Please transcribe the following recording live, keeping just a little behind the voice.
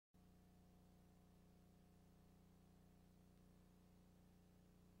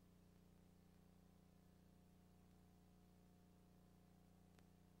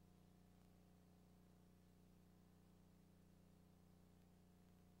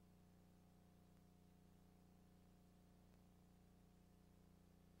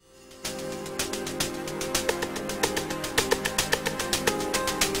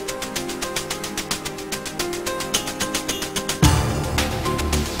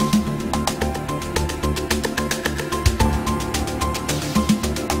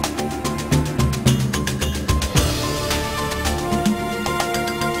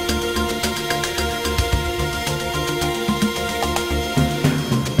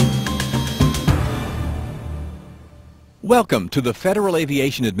Welcome to the Federal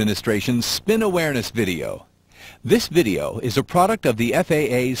Aviation Administration's Spin Awareness video. This video is a product of the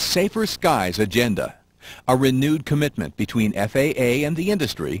FAA's Safer Skies agenda, a renewed commitment between FAA and the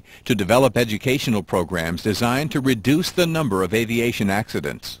industry to develop educational programs designed to reduce the number of aviation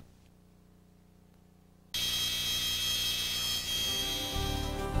accidents.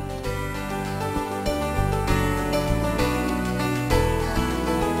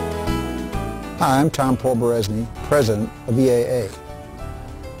 Hi, I'm Tom Polberesny, President of EAA.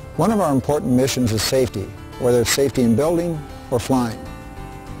 One of our important missions is safety, whether it's safety in building or flying.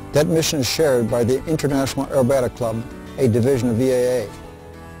 That mission is shared by the International Aerobatic Club, a division of EAA.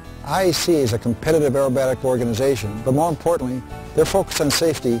 IAC is a competitive aerobatic organization, but more importantly, their focus on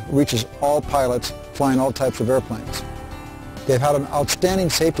safety reaches all pilots flying all types of airplanes. They've had an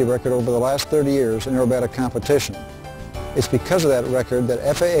outstanding safety record over the last 30 years in aerobatic competition. It's because of that record that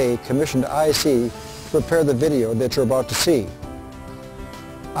FAA commissioned IAC to prepare the video that you're about to see.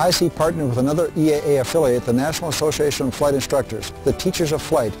 IAC partnered with another EAA affiliate, the National Association of Flight Instructors, the Teachers of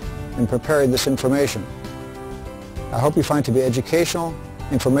Flight, in preparing this information. I hope you find it to be educational,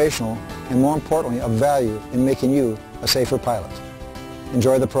 informational, and more importantly, of value in making you a safer pilot.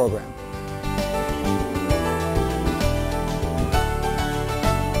 Enjoy the program.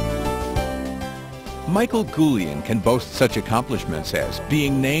 Michael Goulian can boast such accomplishments as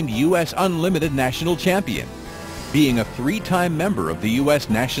being named U.S. Unlimited National Champion, being a three-time member of the U.S.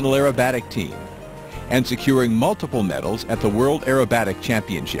 National Aerobatic Team, and securing multiple medals at the World Aerobatic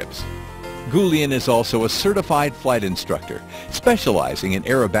Championships. Goulian is also a certified flight instructor, specializing in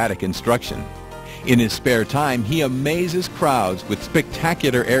aerobatic instruction. In his spare time, he amazes crowds with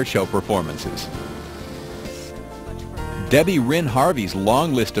spectacular airshow performances. Debbie Ryn Harvey's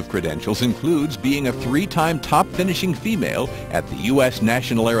long list of credentials includes being a three-time top finishing female at the U.S.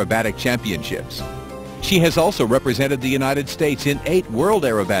 National Aerobatic Championships. She has also represented the United States in 8 World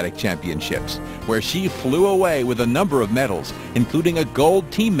Aerobatic Championships, where she flew away with a number of medals, including a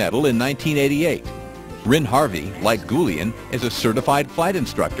gold team medal in 1988. Ryn Harvey, like Goulian, is a certified flight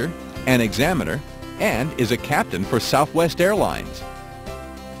instructor, an examiner, and is a captain for Southwest Airlines.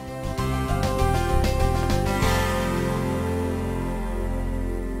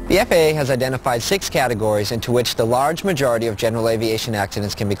 The FAA has identified 6 categories into which the large majority of general aviation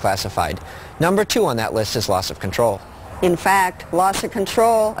accidents can be classified. Number 2 on that list is loss of control. In fact, loss of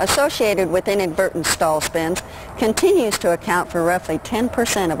control associated with inadvertent stall spins continues to account for roughly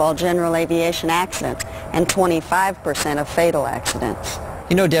 10% of all general aviation accidents and 25% of fatal accidents.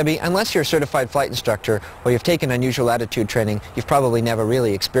 You know, Debbie, unless you're a certified flight instructor or you've taken unusual attitude training, you've probably never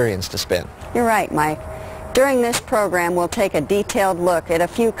really experienced a spin. You're right, Mike. During this program, we'll take a detailed look at a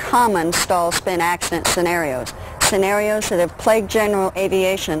few common stall spin accident scenarios that have plagued general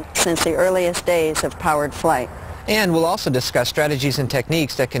aviation since the earliest days of powered flight. And we'll also discuss strategies and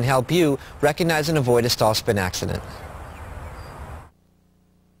techniques that can help you recognize and avoid a stall spin accident.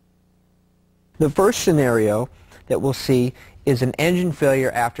 The first scenario that we'll see is an engine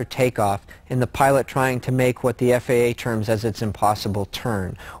failure after takeoff and the pilot trying to make what the FAA terms as its impossible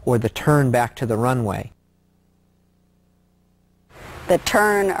turn, or the turn back to the runway. The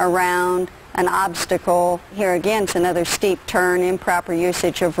turn around an obstacle. Here again, it's another steep turn, improper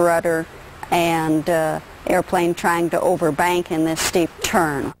usage of rudder, and airplane trying to overbank in this steep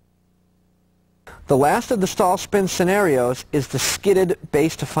turn. The last of the stall spin scenarios is the skidded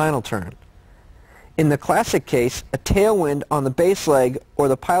base to final turn. In the classic case, a tailwind on the base leg or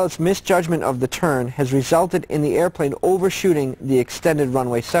the pilot's misjudgment of the turn has resulted in the airplane overshooting the extended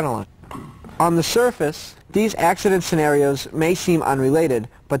runway centerline. On the surface, these accident scenarios may seem unrelated,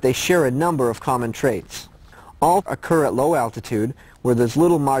 but they share a number of common traits. All occur at low altitude, where there's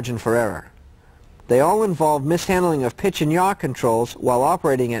little margin for error. They all involve mishandling of pitch and yaw controls while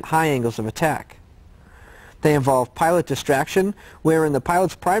operating at high angles of attack. They involve pilot distraction, wherein the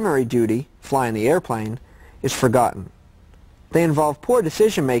pilot's primary duty, flying the airplane, is forgotten. They involve poor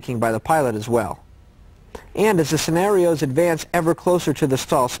decision-making by the pilot as well. And as the scenarios advance ever closer to the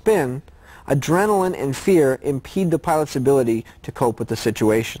stall spin, adrenaline and fear impede the pilot's ability to cope with the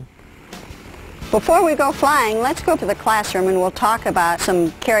situation. Before we go flying, let's go to the classroom and we'll talk about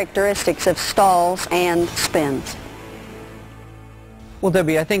some characteristics of stalls and spins. Well,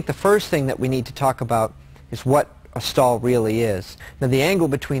 Debbie, I think the first thing that we need to talk about is what a stall really is. Now, the angle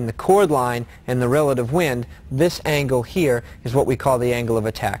between the chord line and the relative wind, this angle here is what we call the angle of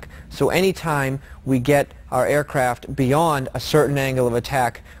attack. So anytime we get our aircraft beyond a certain angle of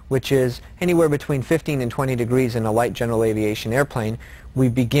attack, which is anywhere between 15 and 20 degrees in a light general aviation airplane, we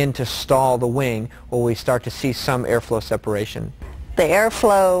begin to stall the wing, or we start to see some airflow separation. The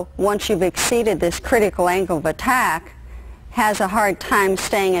airflow, once you've exceeded this critical angle of attack, has a hard time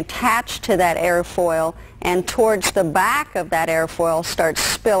staying attached to that airfoil, and towards the back of that airfoil starts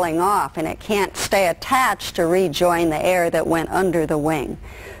spilling off, and it can't stay attached to rejoin the air that went under the wing.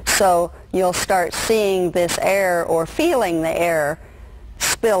 So you'll start seeing this air, or feeling the air,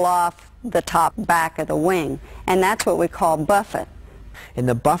 spill off the top back of the wing, and that's what we call buffet. And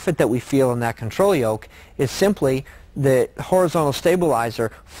the buffet that we feel in that control yoke is simply the horizontal stabilizer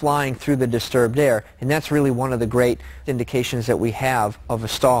flying through the disturbed air, and that's really one of the great indications that we have of a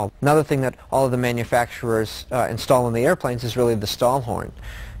stall. Another thing that all of the manufacturers install in the airplanes is really the stall horn.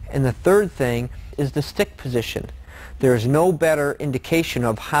 And the third thing is the stick position. There is no better indication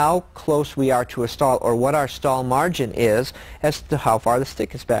of how close we are to a stall, or what our stall margin is, as to how far the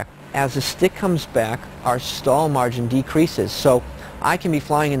stick is back. As the stick comes back, our stall margin decreases. So I can be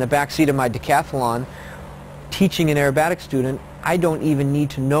flying in the back seat of my decathlon teaching an aerobatic student. I don't even need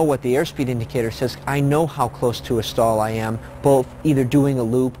to know what the airspeed indicator says. I know how close to a stall I am, both either doing a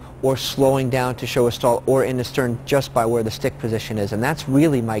loop or slowing down to show a stall, or in the stern just by where the stick position is. And that's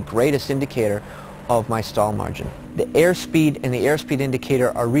really my greatest indicator of my stall margin. The airspeed and the airspeed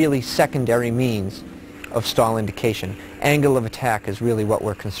indicator are really secondary means of stall indication. Angle of attack is really what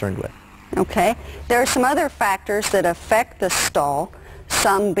we're concerned with. Okay. There are some other factors that affect the stall,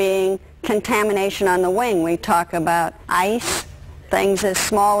 some being contamination on the wing. We talk about ice, things as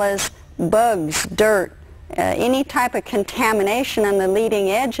small as bugs, dirt, any type of contamination on the leading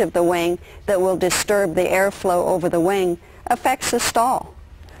edge of the wing that will disturb the airflow over the wing affects the stall.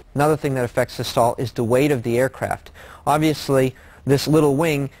 Another thing that affects the stall is the weight of the aircraft. Obviously, this little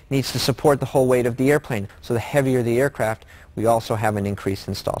wing needs to support the whole weight of the airplane, so the heavier the aircraft, we also have an increase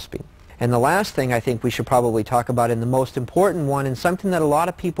in stall speed. And the last thing I think we should probably talk about, and the most important one, and something that a lot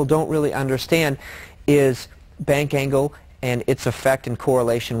of people don't really understand, is bank angle and its effect and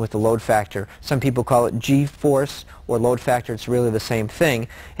correlation with the load factor. Some people call it G-force or load factor. It's really the same thing.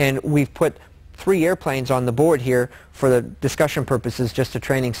 And we've put 3 airplanes on the board here for the discussion purposes, just a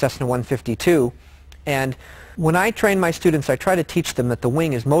training Cessna 152. And when I train my students, I try to teach them that the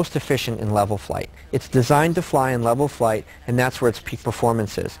wing is most efficient in level flight. It's designed to fly in level flight, and that's where its peak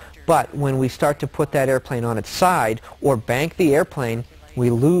performance is. But when we start to put that airplane on its side or bank the airplane, we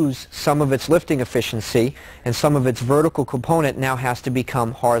lose some of its lifting efficiency, and some of its vertical component now has to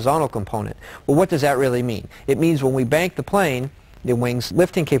become horizontal component. Well, what does that really mean? It means when we bank the plane, the wing's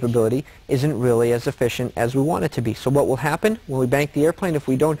lifting capability isn't really as efficient as we want it to be. So what will happen when we bank the airplane? If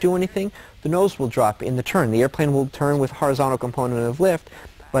we don't do anything, the nose will drop in the turn. The airplane will turn with horizontal component of lift,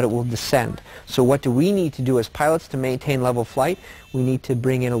 but it will descend. So what do we need to do as pilots to maintain level flight? We need to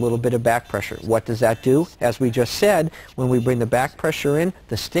bring in a little bit of back pressure. What does that do? As we just said, when we bring the back pressure in,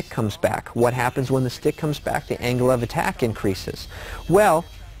 the stick comes back. What happens when the stick comes back? The angle of attack increases. Well,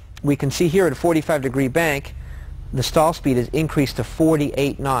 we can see here at a 45-degree bank, the stall speed is increased to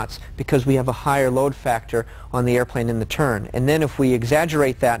 48 knots because we have a higher load factor on the airplane in the turn. And then if we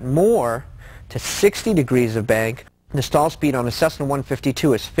exaggerate that more to 60 degrees of bank, the stall speed on a Cessna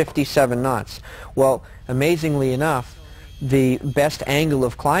 152 is 57 knots. Well, amazingly enough, the best angle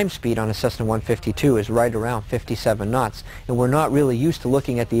of climb speed on a Cessna 152 is right around 57 knots. And we're not really used to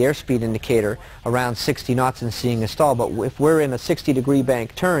looking at the airspeed indicator around 60 knots and seeing a stall. But if we're in a 60-degree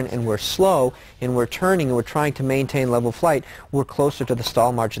bank turn and we're slow and we're turning and we're trying to maintain level flight, we're closer to the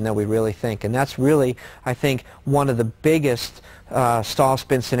stall margin than we really think. And that's really, I think, one of the biggest stall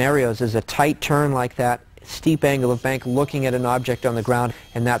spin scenarios is a tight turn like that, steep angle of bank looking at an object on the ground,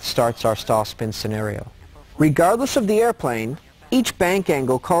 and that starts our stall spin scenario. Regardless of the airplane, each bank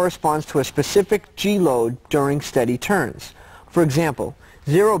angle corresponds to a specific G-load during steady turns. For example,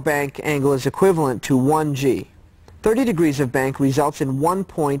 0 bank angle is equivalent to 1 G. 30 degrees of bank results in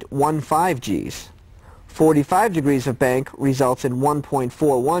 1.15 Gs. 45 degrees of bank results in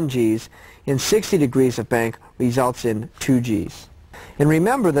 1.41 Gs, and 60 degrees of bank results in 2 Gs. And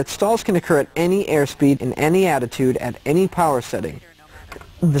remember that stalls can occur at any airspeed, in any attitude, at any power setting.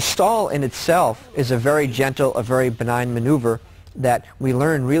 The stall in itself is a very gentle, a very benign maneuver that we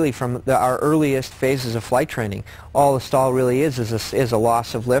learn really from our earliest phases of flight training. All the stall really is a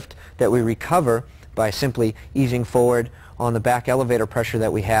loss of lift that we recover by simply easing forward on the back elevator pressure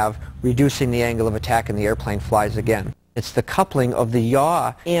that we have, reducing the angle of attack, and the airplane flies again. It's the coupling of the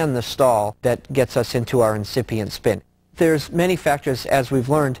yaw and the stall that gets us into our incipient spin. There's many factors, as we've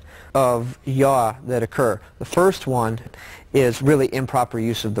learned, of yaw that occur. The first one is really improper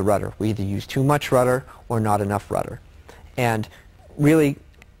use of the rudder. We either use too much rudder or not enough rudder. And really,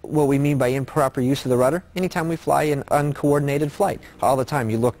 what we mean by improper use of the rudder? Anytime we fly in uncoordinated flight. All the time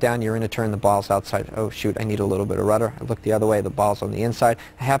you look down, you're in a turn, the ball's outside. Oh shoot, I need a little bit of rudder. I look the other way, the ball's on the inside.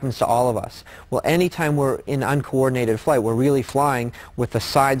 It happens to all of us. Well, anytime we're in uncoordinated flight, we're really flying with a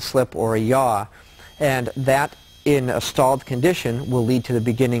side slip or a yaw, and that in a stalled condition will lead to the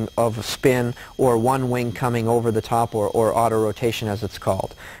beginning of a spin or one wing coming over the top, or auto rotation as it's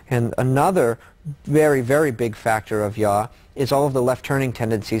called. And another very, very big factor of yaw is all of the left turning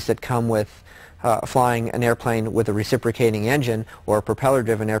tendencies that come with flying an airplane with a reciprocating engine or a propeller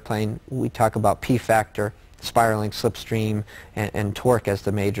driven airplane. We talk about P factor, spiraling slipstream, and torque as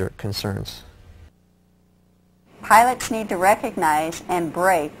the major concerns. Pilots need to recognize and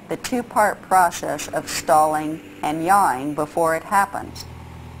break the two-part process of stalling and yawing before it happens.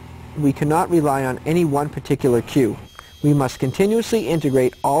 We cannot rely on any one particular cue. We must continuously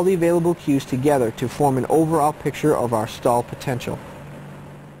integrate all the available cues together to form an overall picture of our stall potential.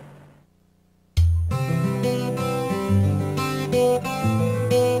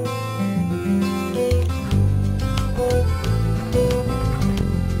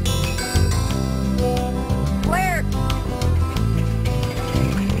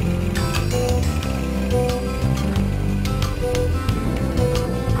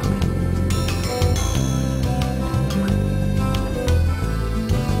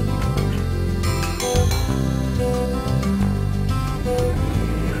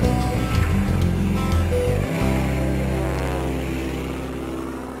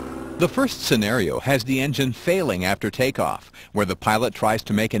 The first scenario has the engine failing after takeoff, where the pilot tries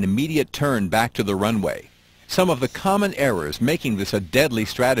to make an immediate turn back to the runway. Some of the common errors making this a deadly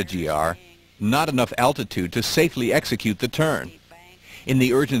strategy are not enough altitude to safely execute the turn. In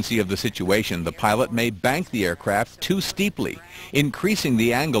the urgency of the situation, the pilot may bank the aircraft too steeply, increasing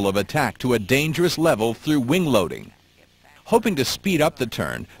the angle of attack to a dangerous level through wing loading. Hoping to speed up the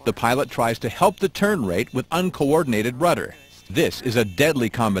turn, the pilot tries to help the turn rate with uncoordinated rudder. This is a deadly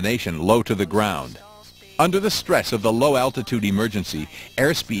combination low to the ground. Under the stress of the low-altitude emergency,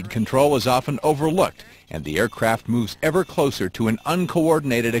 airspeed control is often overlooked, and the aircraft moves ever closer to an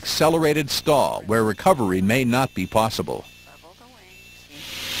uncoordinated accelerated stall where recovery may not be possible.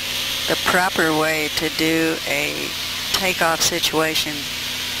 The proper way to do a takeoff situation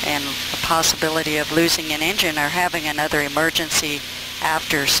and the possibility of losing an engine or having another emergency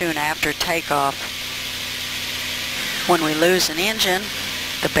soon after takeoff. When we lose an engine,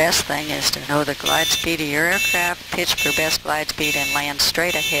 the best thing is to know the glide speed of your aircraft, pitch for best glide speed, and land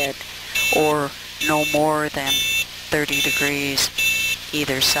straight ahead, or no more than 30 degrees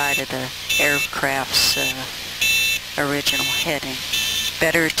either side of the aircraft's original heading.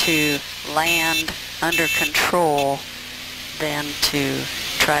 Better to land under control than to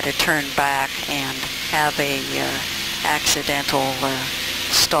try to turn back and have a accidental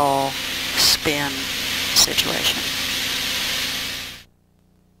stall spin situation.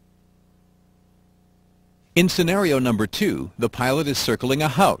 In scenario number 2, the pilot is circling a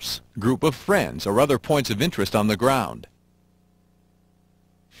house, group of friends, or other points of interest on the ground.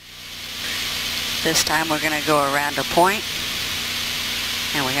 This time we're going to go around a point,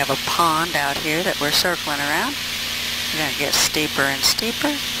 and we have a pond out here that we're circling around. We're going to get steeper and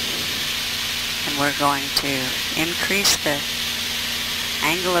steeper, and we're going to increase the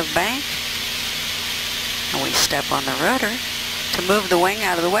angle of bank, and we step on the rudder to move the wing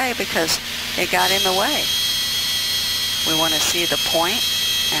out of the way because it got in the way. We want to see the point,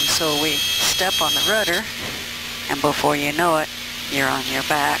 and so we step on the rudder, and before you know it, you're on your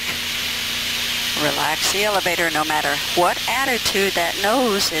back. Relax the elevator no matter what attitude that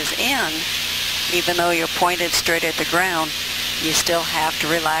nose is in. Even though you're pointed straight at the ground, you still have to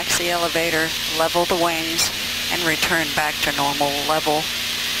relax the elevator, level the wings, and return back to normal level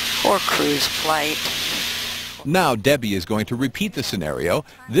or cruise flight. Now Debbie is going to repeat the scenario,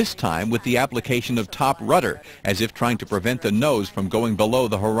 this time with the application of top rudder, as if trying to prevent the nose from going below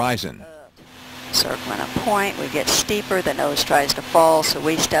the horizon. Circling a point, we get steeper, the nose tries to fall, so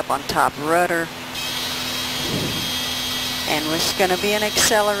we step on top rudder. And it's going to be an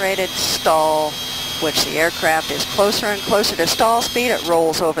accelerated stall, which the aircraft is closer and closer to stall speed. It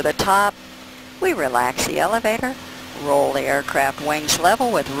rolls over the top. We relax the elevator, roll the aircraft wings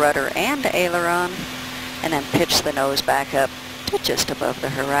level with rudder and aileron, and then pitch the nose back up to just above the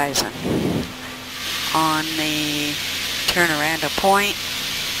horizon. On the turn around a point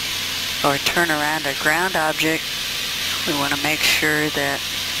or turn around a ground object, we want to make sure that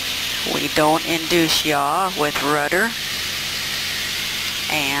we don't induce yaw with rudder,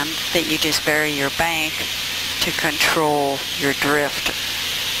 and that you just vary your bank to control your drift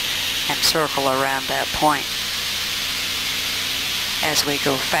and circle around that point. As we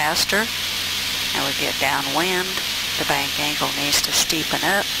go faster and we get downwind, the bank angle needs to steepen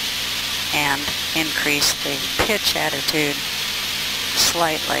up and increase the pitch attitude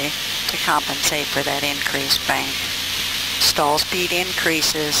slightly to compensate for that increased bank. Stall speed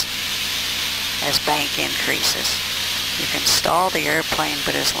increases as bank increases. You can stall the airplane,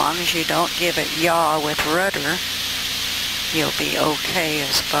 but as long as you don't give it yaw with rudder, you'll be okay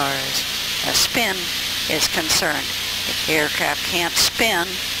as far as a spin is concerned. The aircraft can't spin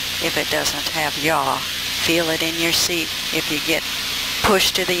if it doesn't have yaw. Feel it in your seat. If you get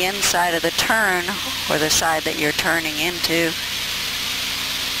pushed to the inside of the turn or the side that you're turning into,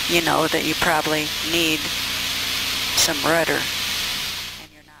 you know that you probably need some rudder.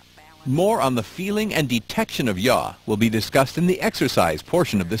 More on the feeling and detection of yaw will be discussed in the exercise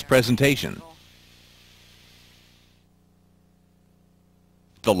portion of this presentation.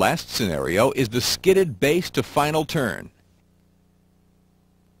 The last scenario is the skidded base to final turn.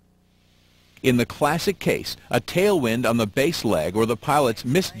 In the classic case, a tailwind on the base leg or the pilot's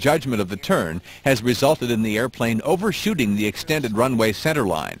misjudgment of the turn has resulted in the airplane overshooting the extended runway center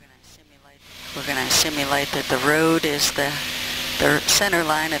line. We're going to simulate that the road is the center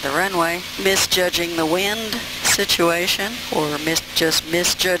line of the runway, misjudging the wind situation, or just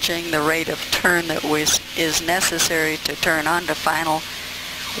misjudging the rate of turn that is necessary to turn onto final.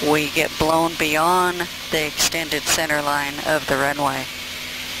 We get blown beyond the extended center line of the runway.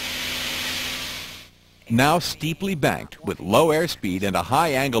 Now steeply banked with low airspeed and a high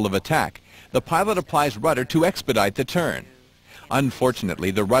angle of attack, the pilot applies rudder to expedite the turn.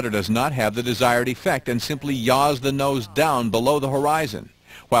 Unfortunately, the rudder does not have the desired effect and simply yaws the nose down below the horizon,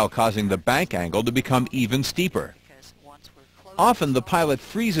 while causing the bank angle to become even steeper. Often the pilot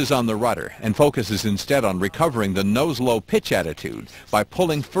freezes on the rudder and focuses instead on recovering the nose-low pitch attitude by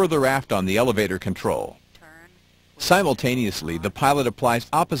pulling further aft on the elevator control. Simultaneously, the pilot applies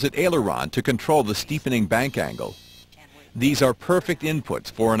opposite aileron to control the steepening bank angle. These are perfect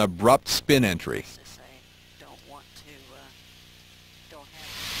inputs for an abrupt spin entry.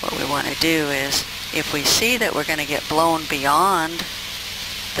 What we want to do is, if we see that we're going to get blown beyond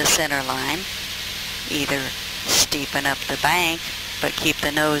the center line, either steepen up the bank, but keep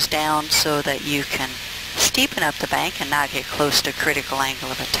the nose down so that you can steepen up the bank and not get close to critical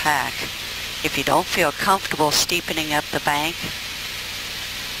angle of attack. If you don't feel comfortable steepening up the bank,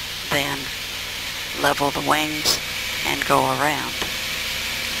 then level the wings and go around.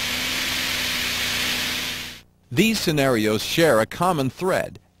 These scenarios share a common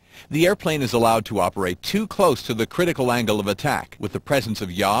thread. The airplane is allowed to operate too close to the critical angle of attack with the presence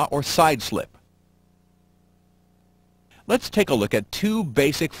of yaw or side slip. Let's take a look at two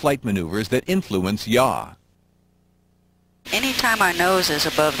basic flight maneuvers that influence yaw. Anytime our nose is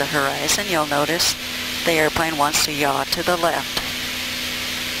above the horizon, you'll notice the airplane wants to yaw to the left.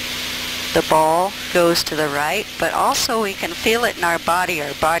 The ball goes to the right, but also we can feel it in our body.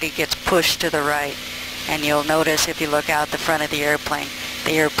 Our body gets pushed to the right. And you'll notice if you look out the front of the airplane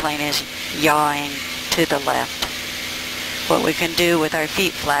is yawing to the left. What we can do with our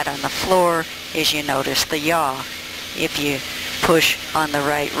feet flat on the floor is you notice the yaw. If you push on the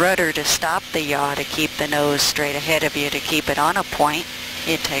right rudder to stop the yaw, to keep the nose straight ahead of you, to keep it on a point,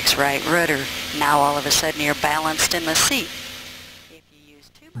 it takes right rudder. Now all of a sudden you're balanced in the seat.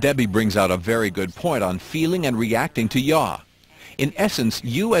 Debbie brings out a very good point on feeling and reacting to yaw. In essence,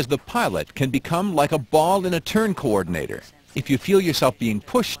 you as the pilot can become like a ball in a turn coordinator. If you feel yourself being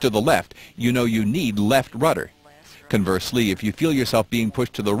pushed to the left, you know you need left rudder. Conversely, if you feel yourself being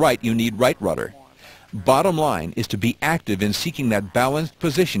pushed to the right, you need right rudder. Bottom line is to be active in seeking that balanced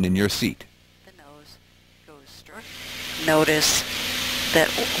position in your seat. Notice that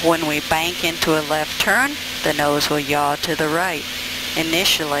when we bank into a left turn, the nose will yaw to the right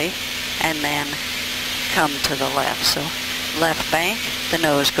initially and then come to the left. So left bank, the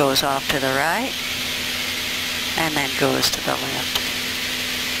nose goes off to the right and then goes to the left.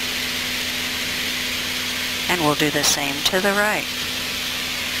 And we'll do the same to the right.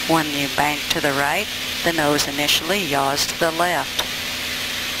 When you bank to the right, the nose initially yaws to the left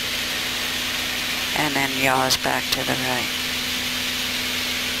and then yaws back to the right.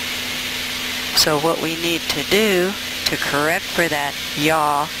 So what we need to do to correct for that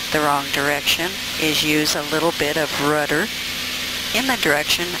yaw the wrong direction is use a little bit of rudder in the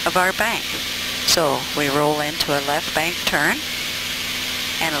direction of our bank. So we roll into a left bank turn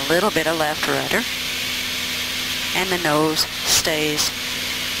and a little bit of left rudder, and the nose stays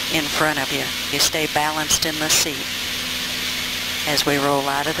in front of you. You stay balanced in the seat. As we roll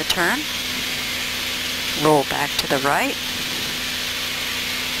out of the turn, roll back to the right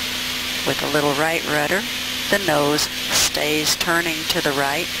with a little right rudder, the nose stays turning to the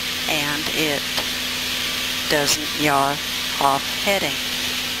right and it doesn't yaw off heading.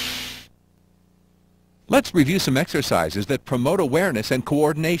 Let's review some exercises that promote awareness and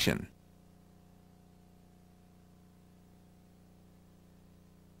coordination.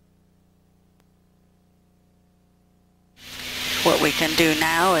 What we can do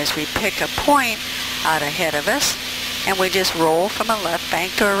now is we pick a point out ahead of us and we just roll from a left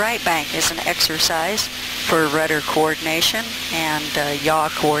bank to a right bank. It's an exercise for rudder coordination and yaw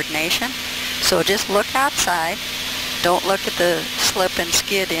coordination. So just look outside, don't look at the slip and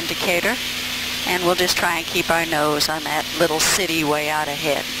skid indicator, and we'll just try and keep our nose on that little city way out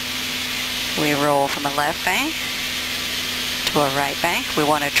ahead. We roll from a left bank to a right bank. We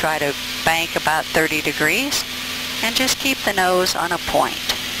want to try to bank about 30 degrees and just keep the nose on a point.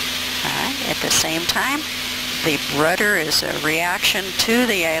 All right. At the same time, the rudder is a reaction to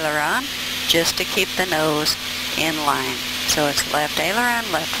the aileron just to keep the nose in line. So it's left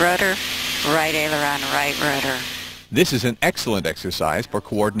aileron, left rudder, right aileron, right rudder. This is an excellent exercise for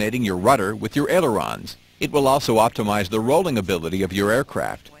coordinating your rudder with your ailerons. It will also optimize the rolling ability of your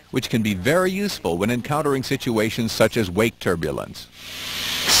aircraft, which can be very useful when encountering situations such as wake turbulence.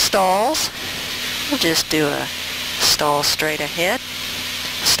 Stalls. We'll just do a stall straight ahead.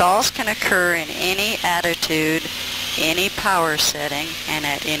 Stalls can occur in any attitude, any power setting, and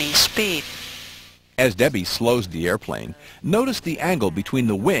at any speed. As Debbie slows the airplane, notice the angle between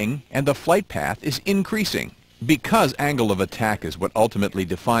the wing and the flight path is increasing. Because angle of attack is what ultimately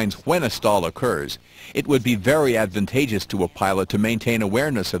defines when a stall occurs, it would be very advantageous to a pilot to maintain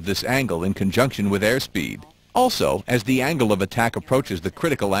awareness of this angle in conjunction with airspeed. Also, as the angle of attack approaches the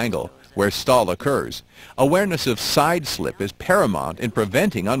critical angle, where stall occurs, awareness of side slip is paramount in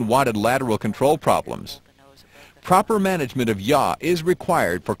preventing unwanted lateral control problems. Proper management of yaw is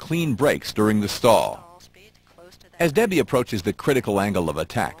required for clean brakes during the stall. As Debbie approaches the critical angle of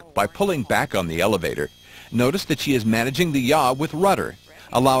attack by pulling back on the elevator, notice that she is managing the yaw with rudder,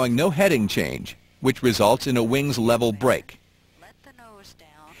 allowing no heading change, which results in a wings level brake.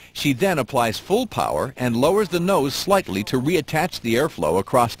 She then applies full power and lowers the nose slightly to reattach the airflow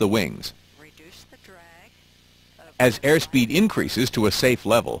across the wings. As airspeed increases to a safe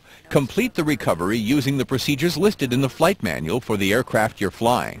level, complete the recovery using the procedures listed in the flight manual for the aircraft you're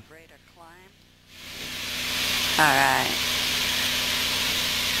flying. All right.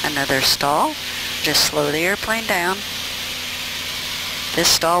 Another stall. Just slow the airplane down. This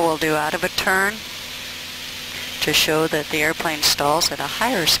stall will do out of a turn to show that the airplane stalls at a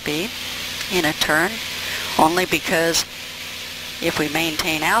higher speed in a turn, only because if we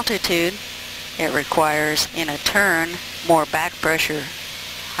maintain altitude, it requires in a turn more back pressure,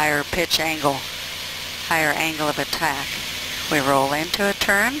 higher pitch angle, higher angle of attack. We roll into a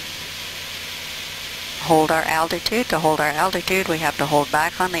turn, hold our altitude. To hold our altitude, we have to hold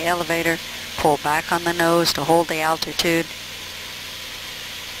back on the elevator, pull back on the nose to hold the altitude,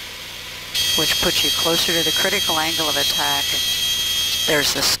 which puts you closer to the critical angle of attack.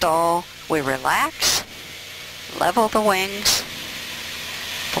 There's the stall. We relax, level the wings,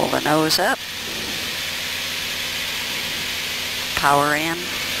 pull the nose up, power in,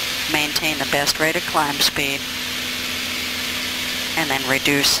 maintain the best rate of climb speed, and then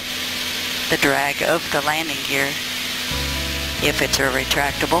reduce the drag of the landing gear if it's a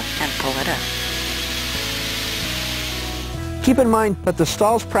retractable and pull it up. Keep in mind that the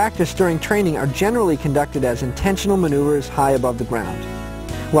stalls practiced during training are generally conducted as intentional maneuvers high above the ground.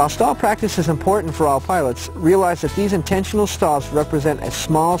 While stall practice is important for all pilots, realize that these intentional stalls represent a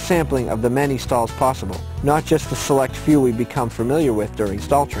small sampling of the many stalls possible, not just the select few we become familiar with during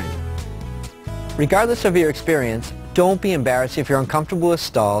stall training. Regardless of your experience, don't be embarrassed if you're uncomfortable with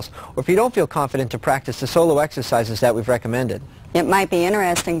stalls or if you don't feel confident to practice the solo exercises that we've recommended. It might be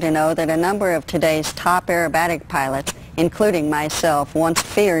interesting to know that a number of today's top aerobatic pilots, including myself, once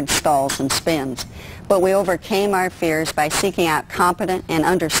feared stalls and spins. But we overcame our fears by seeking out competent and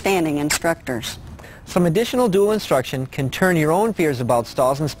understanding instructors. Some additional dual instruction can turn your own fears about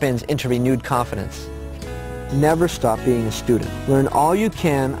stalls and spins into renewed confidence. Never stop being a student. Learn all you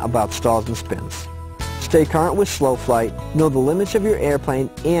can about stalls and spins. Stay current with slow flight, know the limits of your airplane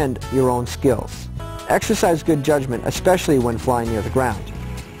and your own skills. Exercise good judgment, especially when flying near the ground.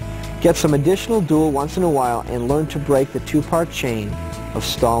 Get some additional dual once in a while and learn to break the two-part chain of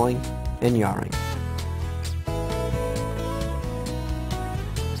stalling and yawing.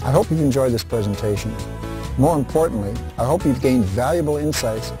 I hope you've enjoyed this presentation. More importantly, I hope you've gained valuable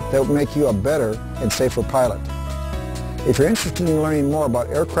insights that will make you a better and safer pilot. If you're interested in learning more about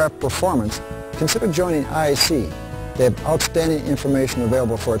aircraft performance, consider joining IAC. They have outstanding information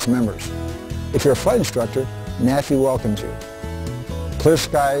available for its members. If you're a flight instructor, NAFI welcomes you. Clear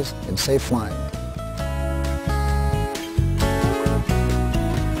skies and safe flying.